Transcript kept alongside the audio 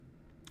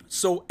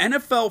So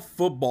NFL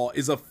football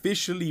is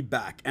officially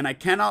back, and I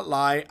cannot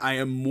lie, I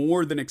am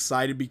more than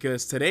excited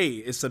because today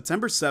is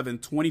September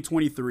 7th,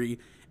 2023,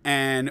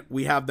 and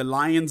we have the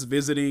Lions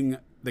visiting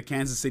the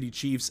Kansas City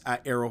Chiefs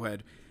at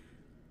Arrowhead.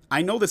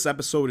 I know this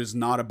episode is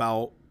not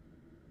about,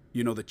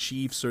 the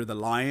Chiefs or the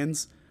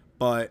Lions,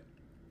 but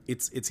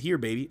it's here,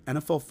 baby.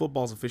 NFL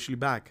football is officially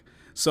back.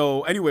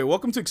 So anyway,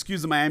 welcome to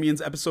Excuse the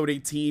Miamians, episode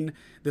 18.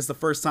 This is the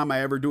first time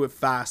I ever do it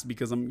fast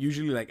because I'm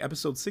usually like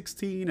episode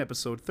 16,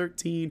 episode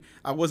 13.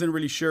 I wasn't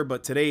really sure,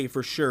 but today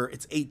for sure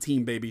it's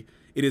 18, baby.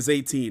 It is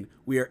 18.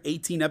 We are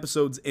 18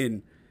 episodes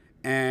in,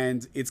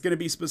 and it's going to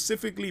be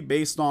specifically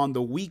based on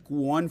the week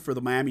one for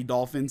the Miami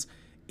Dolphins.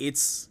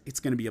 It's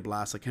going to be a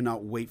blast. I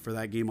cannot wait for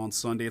that game on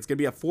Sunday. It's going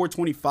to be at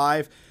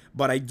 4:25,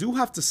 but I do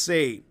have to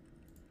say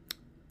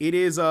it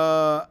is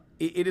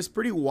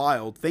pretty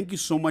wild. Thank you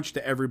so much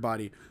to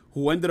everybody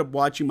who ended up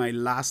watching my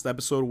last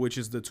episode, which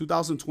is the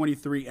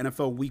 2023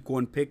 NFL Week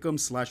 1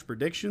 Pick'em /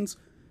 predictions.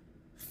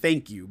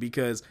 Thank you,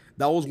 because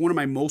that was one of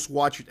my most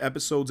watched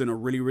episodes in a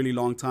really, really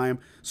long time.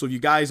 So if you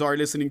guys are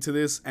listening to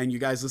this and you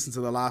guys listened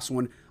to the last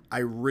one, I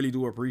really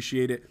do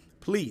appreciate it.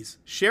 Please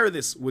share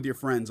this with your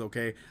friends,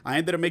 okay? I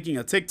ended up making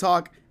a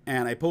TikTok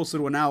and I posted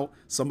one out.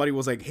 Somebody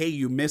was like, hey,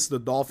 you missed the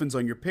Dolphins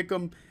on your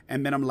Pick'em.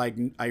 And then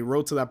I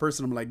wrote to that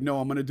person, I'm like, no,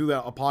 I'm going to do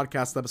a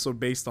podcast episode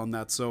based on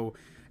that. So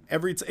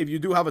if you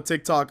do have a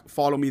TikTok,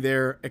 follow me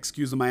there,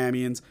 Excuse the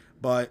Miamians.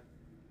 But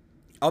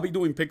I'll be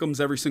doing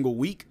Pick'ems every single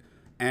week,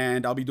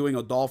 and I'll be doing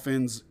a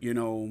Dolphins,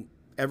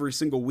 every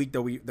single week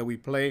that we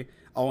play.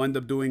 I'll end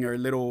up doing our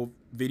little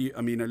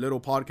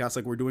podcast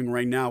like we're doing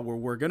right now, where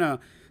we're going to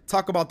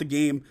talk about the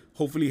game,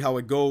 hopefully how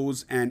it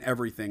goes and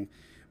everything.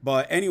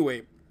 But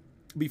anyway,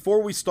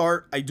 before we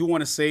start, I do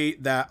want to say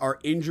that our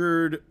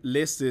injured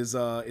list is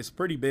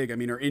pretty big. I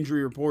mean, our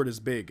injury report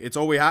is big. It's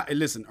always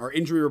listen, our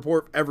injury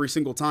report every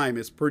single time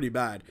is pretty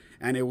bad,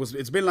 and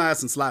it's been like that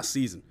since last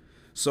season.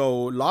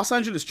 So Los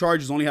Angeles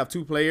Chargers only have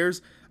two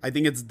players. I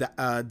think it's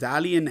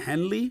Dalian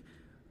Henley,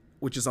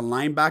 which is a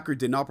linebacker,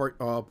 did not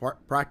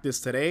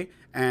practice today,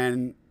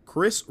 and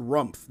Chris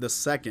Rumpf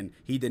II.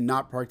 He did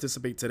not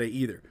participate today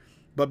either.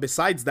 But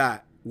besides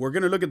that, we're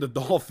gonna look at the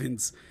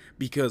Dolphins.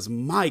 Because,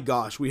 my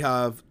gosh, we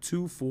have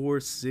 2, 4,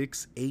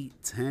 6, 8,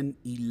 10,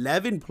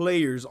 11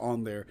 players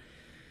on there.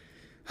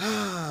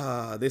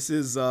 This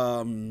is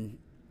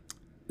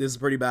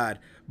pretty bad.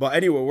 But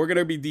anyway, we're going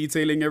to be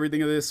detailing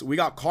everything of this. We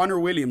got Connor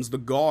Williams, the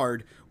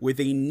guard, with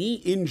a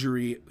knee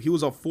injury. He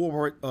was a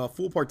full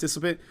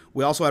participant.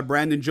 We also had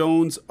Brandon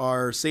Jones,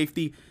 our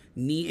safety,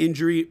 knee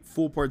injury,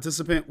 full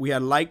participant. We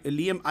had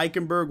Liam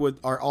Eichenberg with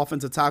our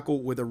offensive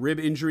tackle with a rib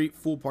injury,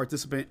 full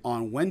participant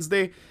on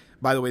Wednesday.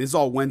 By the way, this is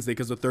all Wednesday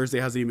because the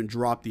Thursday hasn't even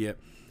dropped yet.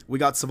 We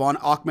got Savon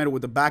Ahmed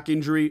with a back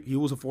injury. He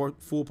was a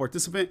full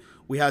participant.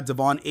 We had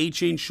Devon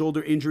Achane,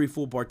 shoulder injury,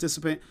 full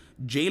participant.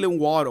 Jalen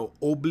Waddle,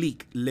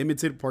 oblique,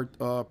 limited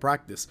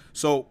practice.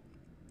 So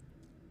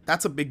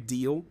that's a big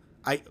deal.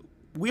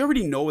 We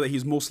already know that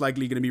he's most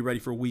likely going to be ready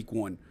for week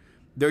one.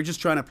 They're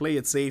just trying to play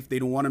it safe. They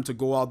don't want him to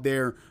go out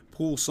there,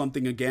 pull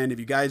something again. If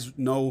you guys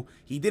know,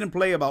 he didn't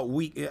play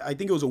I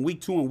think it was in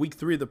week 2 and week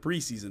 3 of the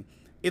preseason.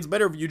 It's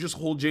better if you just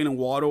hold Jalen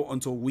Waddle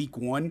until week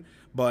 1,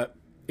 but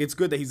it's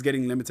good that he's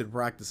getting limited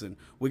practice in.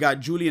 We got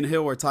Julian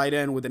Hill, our tight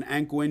end, with an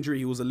ankle injury.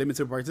 He was a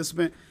limited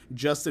participant.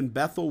 Justin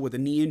Bethel with a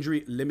knee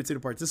injury,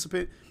 limited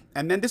participant.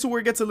 And then this is where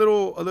it gets a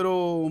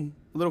little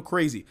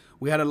crazy.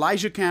 We had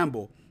Elijah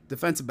Campbell,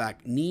 defensive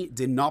back, knee,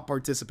 did not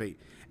participate.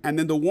 And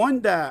then the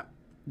one that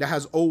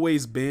has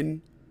always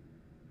been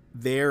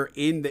there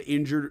in the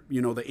injured,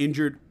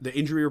 the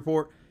injury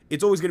report,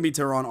 it's always going to be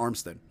Teron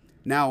Armstead.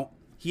 Now,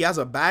 he has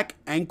a back,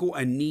 ankle,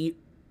 and knee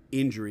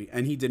injury,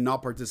 and he did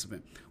not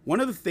participate.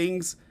 One of the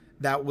things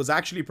that was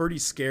actually pretty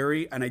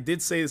scary, and I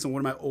did say this in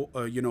one of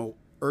my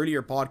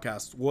earlier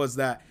podcasts, was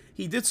that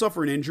he did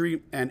suffer an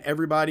injury, and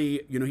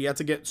everybody, he had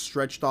to get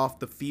stretched off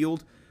the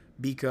field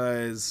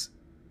because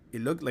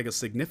it looked like a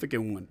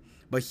significant one.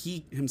 But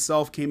he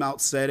himself came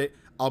out, said it,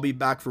 I'll be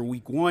back for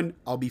week 1,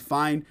 I'll be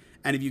fine.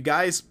 And if you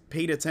guys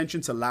paid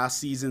attention to last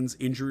season's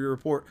injury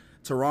report,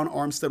 Teron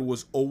Armstead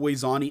was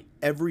always on it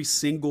every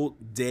single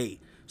day.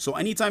 So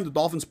anytime the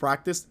Dolphins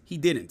practiced, he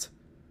didn't.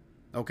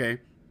 Okay?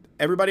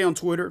 Everybody on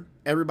Twitter,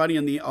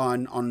 everybody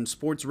on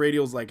sports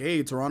radio is like,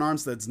 hey, Teron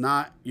Armstead's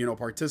not,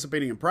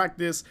 participating in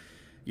practice.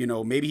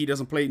 Maybe he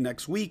doesn't play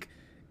next week.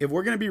 If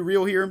we're going to be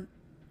real here,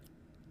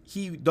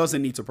 he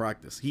doesn't need to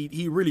practice.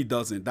 He really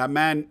doesn't. That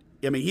man,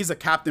 he's a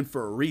captain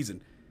for a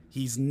reason.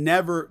 He's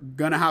never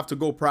going to have to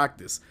go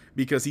practice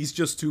because he's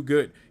just too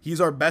good. He's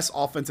our best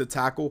offensive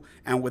tackle,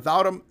 and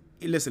without him,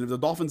 listen, if the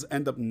Dolphins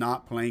end up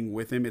not playing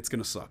with him, it's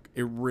going to suck.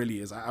 It really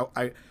is.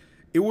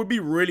 It would be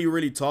really,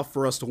 really tough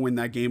for us to win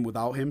that game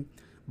without him,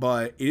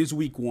 but it is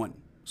week 1.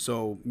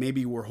 So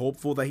maybe we're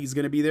hopeful that he's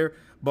going to be there.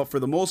 But for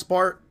the most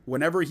part,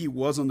 whenever he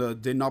was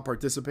did not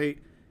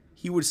participate,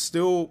 he would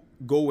still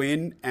go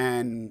in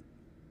and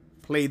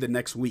play the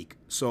next week.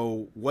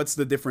 So what's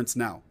the difference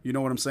now? You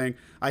know what I'm saying?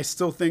 I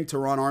still think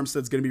Teron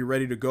Armstead's going to be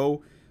ready to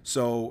go.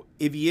 So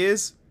if he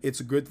is, it's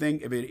a good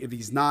thing. If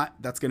he's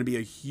not, that's going to be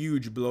a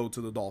huge blow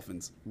to the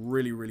Dolphins.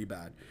 Really, really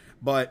bad.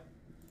 But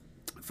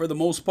for the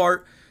most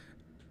part,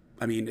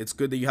 I mean, it's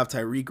good that you have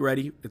Tyreek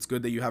ready. It's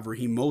good that you have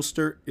Raheem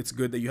Mostert. It's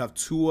good that you have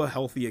Tua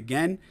healthy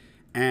again.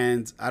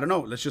 And I don't know,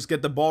 let's just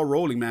get the ball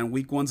rolling, man.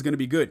 Week 1's going to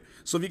be good.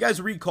 So if you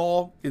guys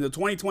recall, in the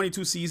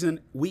 2022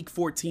 season, week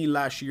 14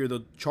 last year,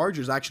 the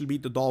Chargers actually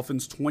beat the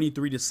Dolphins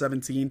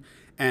 23-17.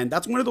 And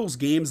that's one of those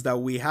games that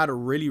we had a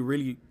really,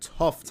 really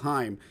tough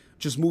time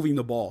just moving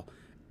the ball.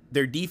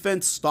 Their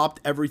defense stopped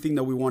everything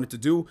that we wanted to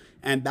do.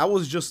 And that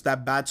was just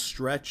that bad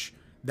stretch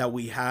that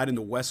we had in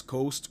the West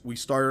Coast. We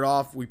started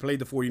off, we played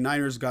the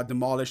 49ers, got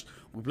demolished.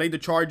 We played the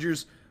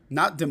Chargers,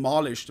 not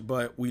demolished,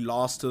 but we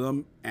lost to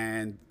them,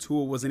 and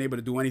Tua wasn't able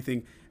to do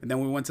anything. And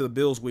then we went to the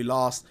Bills, we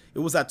lost. It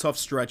was that tough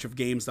stretch of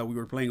games that we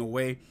were playing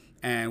away,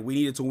 and we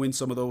needed to win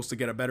some of those to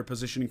get a better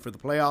positioning for the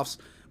playoffs.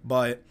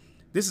 But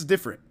this is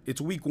different. It's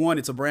week 1.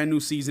 It's a brand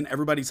new season.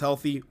 Everybody's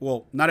healthy.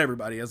 Well, not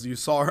everybody, as you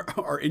saw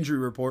our injury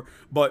report,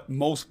 but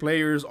most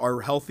players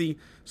are healthy.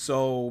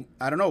 So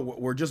I don't know.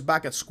 We're just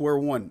back at square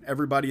one.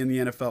 Everybody in the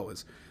NFL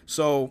is.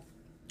 So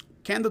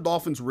can the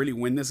Dolphins really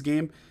win this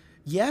game?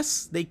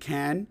 Yes, they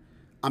can.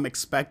 I'm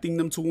expecting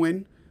them to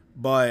win.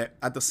 But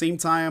at the same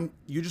time,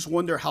 you just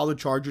wonder how the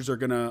Chargers are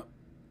going to,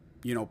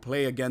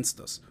 play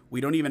against us.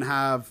 We don't even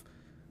have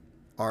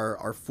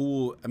our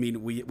full,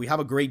 we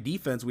have a great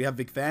defense. We have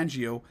Vic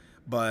Fangio,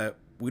 but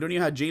we don't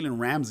even have Jalen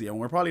Ramsey, and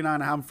we're probably not going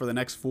to have him for the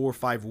next 4 or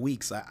 5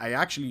 weeks. I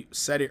actually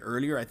said it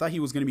earlier. I thought he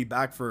was going to be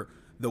back for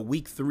the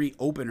week 3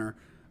 opener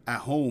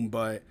at home,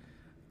 but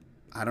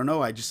I don't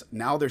know.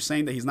 Now they're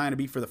saying that he's not going to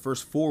be for the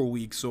first 4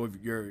 weeks. So if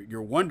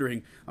you're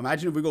wondering,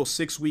 imagine if we go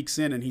 6 weeks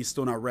in and he's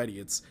still not ready.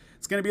 It's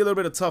going to be a little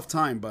bit of a tough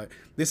time, but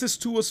this is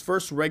Tua's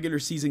first regular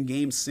season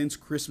game since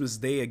Christmas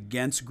Day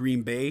against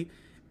Green Bay.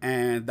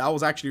 And that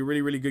was actually a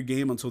really, really good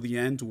game until the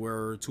end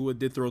where Tua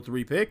did throw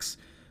 3 picks.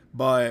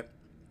 But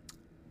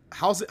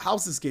how's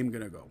this game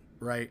going to go,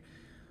 right?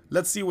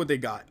 Let's see what they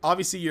got.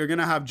 Obviously, you're going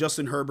to have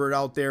Justin Herbert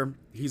out there.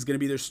 He's going to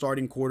be their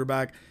starting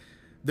quarterback.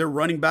 Their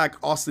running back,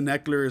 Austin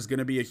Eckler, is going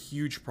to be a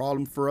huge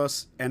problem for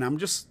us. And I'm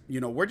just,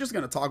 we're just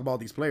going to talk about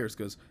these players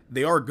because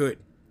they are good.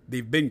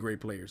 They've been great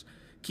players.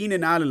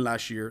 Keenan Allen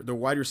last year, the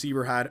wide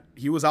receiver,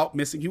 he was out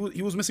missing.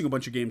 He was missing a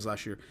bunch of games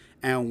last year.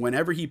 And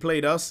whenever he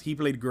played us, he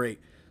played great.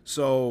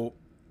 So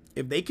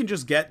if they can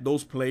just get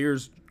those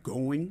players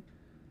going,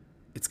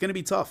 it's going to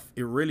be tough.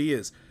 It really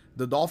is.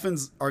 The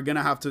Dolphins are going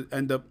to have to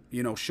end up,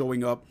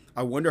 showing up.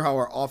 I wonder how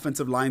our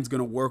offensive line is going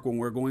to work when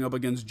we're going up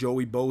against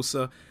Joey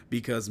Bosa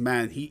because,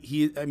 man,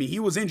 he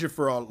was injured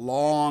for a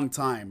long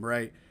time,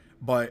 right?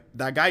 But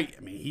that guy,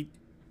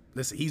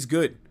 he's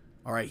good.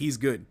 All right, he's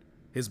good.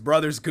 His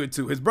brother's good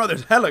too. His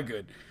brother's hella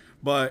good.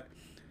 But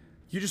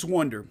you just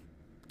wonder,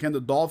 can the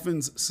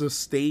Dolphins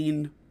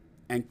sustain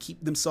and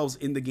keep themselves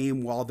in the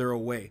game while they're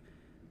away?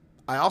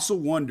 I also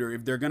wonder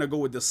if they're going to go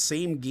with the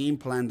same game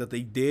plan that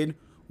they did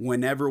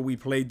whenever we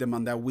played them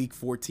on that Week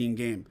 14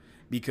 game.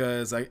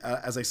 Because,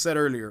 as I said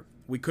earlier,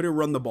 we couldn't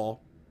run the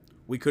ball.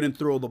 We couldn't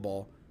throw the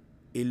ball.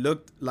 It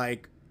looked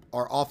like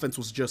our offense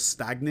was just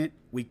stagnant.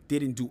 We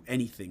didn't do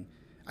anything.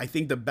 I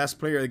think the best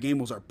player of the game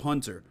was our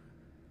punter.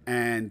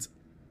 And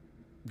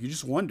you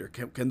just wonder,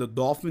 can the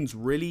Dolphins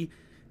really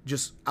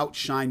just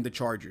outshine the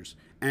Chargers?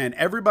 And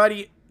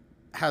everybody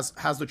has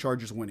the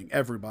Chargers winning.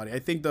 Everybody. I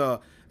think there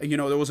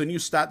was a new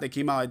stat that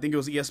came out. I think it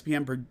was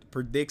ESPN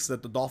predicts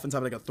that the Dolphins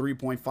have like a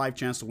 3.5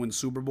 chance to win the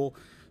Super Bowl.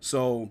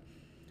 So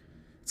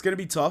it's going to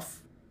be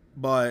tough,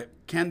 but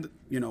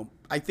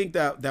I think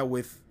that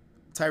with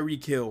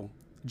Tyreek Hill,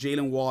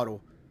 Jalen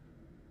Waddle,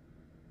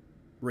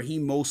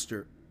 Raheem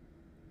Mostert,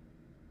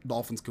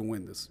 Dolphins can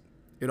win this.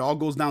 It all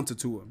goes down to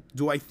Tua.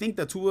 Do I think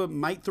that Tua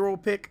might throw a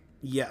pick?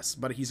 Yes,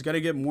 but he's got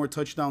to get more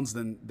touchdowns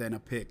than a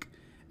pick.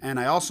 And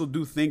I also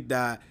do think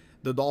that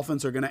the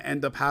Dolphins are going to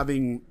end up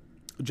having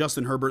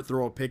Justin Herbert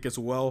throw a pick as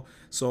well.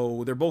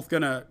 So they're both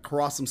going to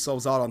cross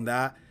themselves out on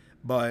that.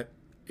 But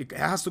it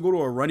has to go to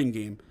a running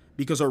game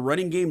because our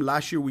running game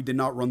last year, we did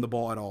not run the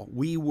ball at all.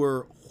 We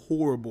were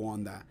horrible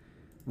on that.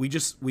 We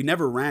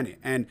never ran it.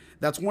 And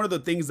that's one of the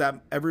things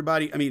that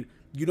everybody,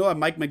 that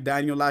Mike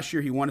McDaniel last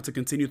year, he wanted to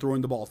continue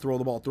throwing the ball, throw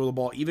the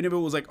ball. Even if it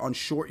was like on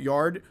short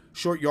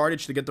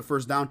yardage to get the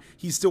first down,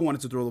 he still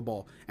wanted to throw the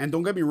ball. And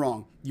don't get me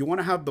wrong, you want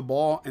to have the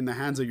ball in the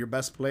hands of your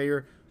best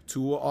player,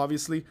 Tua,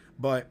 obviously,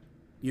 but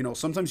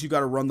sometimes you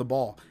got to run the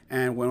ball.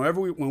 And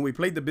when we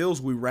played the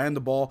Bills, we ran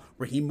the ball.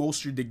 Raheem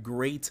Mostert did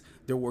great.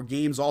 There were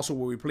games also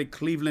where we played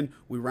Cleveland,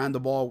 we ran the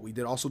ball. We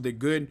did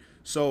good.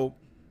 So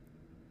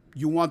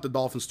you want the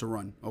Dolphins to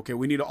run. Okay,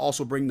 we need to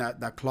also bring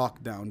that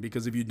clock down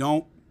because if you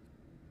don't,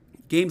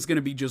 game's going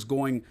to be just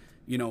going,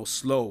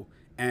 slow.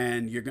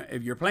 And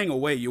if you're playing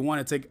away, you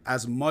want to take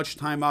as much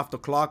time off the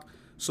clock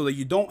so that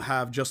you don't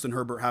have Justin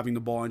Herbert having the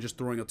ball and just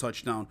throwing a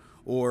touchdown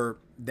or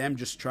them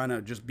just trying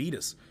to just beat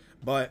us.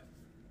 But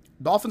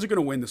Dolphins are going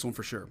to win this one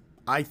for sure.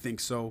 I think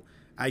so.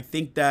 I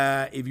think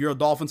that if you're a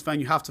Dolphins fan,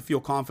 you have to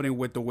feel confident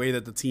with the way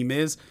that the team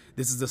is.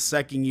 This is the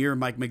second year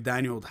Mike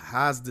McDaniel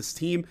has this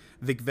team.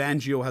 Vic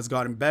Fangio has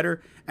gotten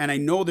better. And I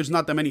know there's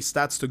not that many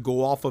stats to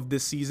go off of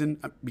this season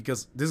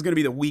because this is going to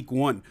be the week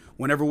 1.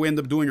 Whenever we end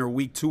up doing our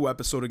week 2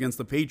 episode against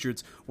the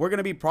Patriots, we're going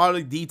to be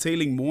probably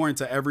detailing more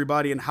into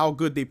everybody and how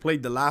good they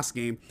played the last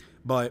game.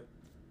 But,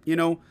 you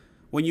know,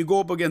 when you go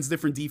up against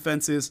different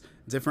defenses,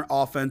 different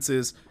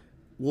offenses,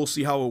 we'll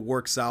see how it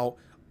works out.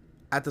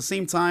 At the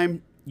same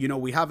time, you know,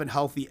 we have a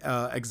healthy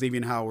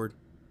Xavier Howard.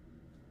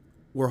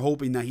 We're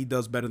hoping that he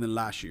does better than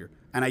last year.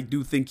 And I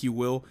do think he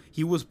will.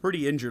 He was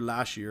pretty injured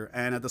last year.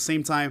 And at the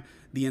same time,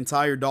 the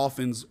entire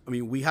Dolphins, I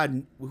mean, we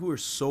were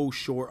so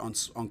short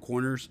on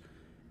corners.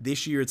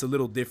 This year, it's a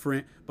little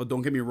different. But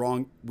don't get me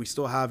wrong, we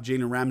still have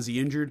Jalen Ramsey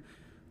injured.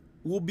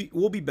 We'll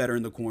be better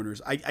in the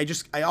corners.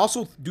 I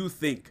also do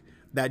think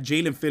that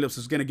Jalen Phillips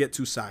is going to get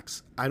 2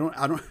 sacks. I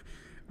don't.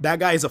 That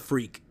guy is a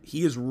freak.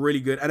 He is really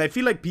good. And I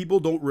feel like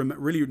people don't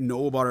really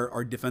know about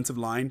our defensive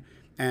line.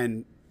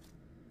 And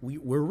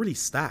we're really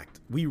stacked.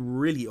 We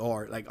really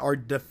are. Like, our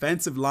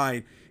defensive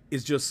line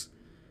is just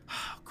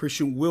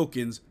Christian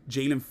Wilkins,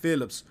 Jalen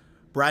Phillips,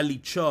 Bradley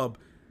Chubb,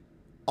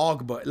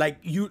 Ogba. Like,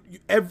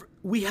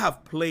 we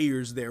have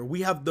players there.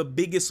 We have the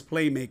biggest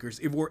playmakers.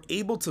 If we're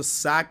able to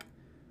sack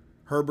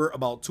Herbert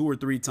about 2 or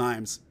 3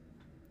 times,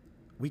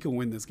 we can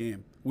win this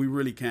game. We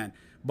really can.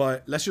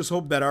 But let's just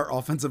hope that our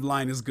offensive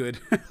line is good.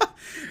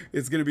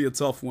 It's going to be a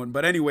tough one.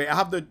 But anyway, I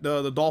have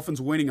the Dolphins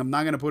winning. I'm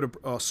not going to put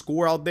a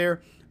score out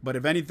there. But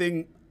if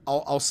anything,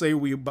 I'll say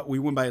we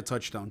win by a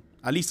touchdown.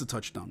 At least a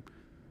touchdown.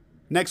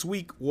 Next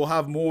week, we'll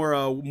have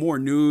more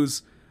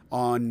news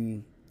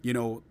on, you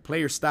know,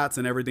 player stats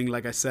and everything,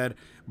 like I said.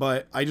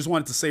 But I just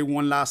wanted to say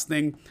one last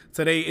thing.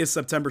 Today is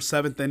September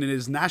 7th, and it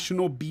is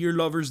National Beer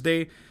Lovers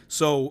Day.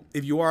 So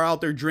if you are out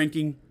there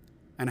drinking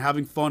and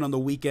having fun on the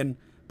weekend,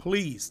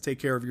 please take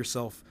care of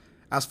yourself.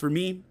 As for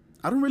me,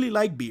 I don't really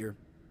like beer.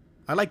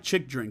 I like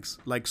chick drinks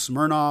like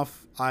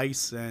Smirnoff,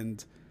 Ice,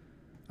 and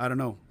I don't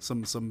know,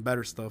 some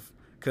better stuff.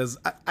 Because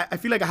I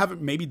feel like I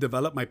haven't maybe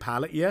developed my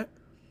palate yet,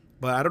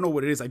 but I don't know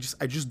what it is. I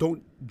just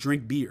don't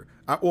drink beer.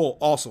 I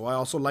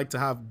also like to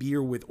have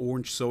beer with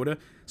orange soda,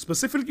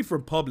 specifically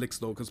from Publix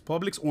though, because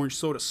Publix orange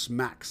soda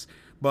smacks.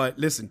 But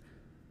listen,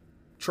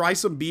 try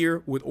some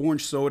beer with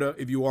orange soda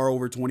if you are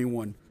over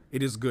 21.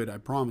 It is good, I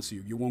promise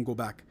you. You won't go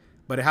back.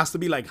 But it has to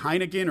be like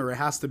Heineken or it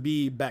has to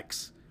be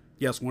Beck's.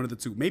 Yes, one of the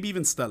two. Maybe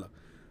even Stella.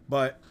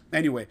 But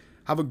anyway,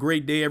 have a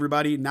great day,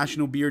 everybody.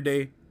 National Beer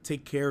Day.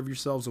 Take care of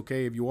yourselves,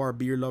 okay? If you are a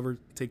beer lover,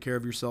 take care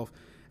of yourself.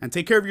 And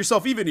take care of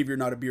yourself even if you're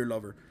not a beer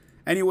lover.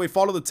 Anyway,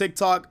 follow the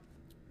TikTok.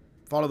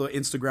 Follow the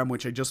Instagram,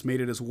 which I just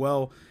made it as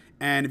well.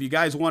 And if you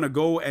guys want to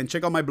go and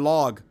check out my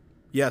blog,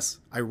 yes,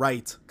 I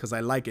write because I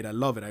like it. I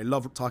love it. I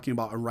love talking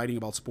about and writing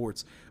about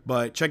sports.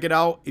 But check it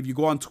out. If you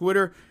go on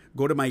Twitter,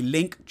 go to my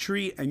link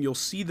tree and you'll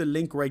see the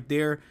link right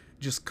there.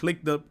 Just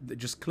click the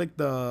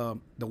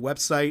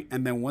website,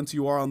 and then once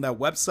you are on that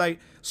website,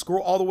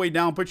 scroll all the way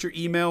down, put your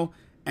email,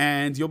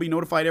 and you'll be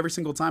notified every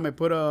single time I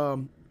put a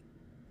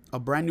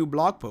brand new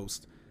blog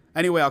post.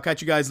 Anyway, I'll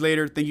catch you guys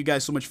later. Thank you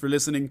guys so much for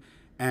listening,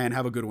 and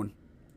have a good one.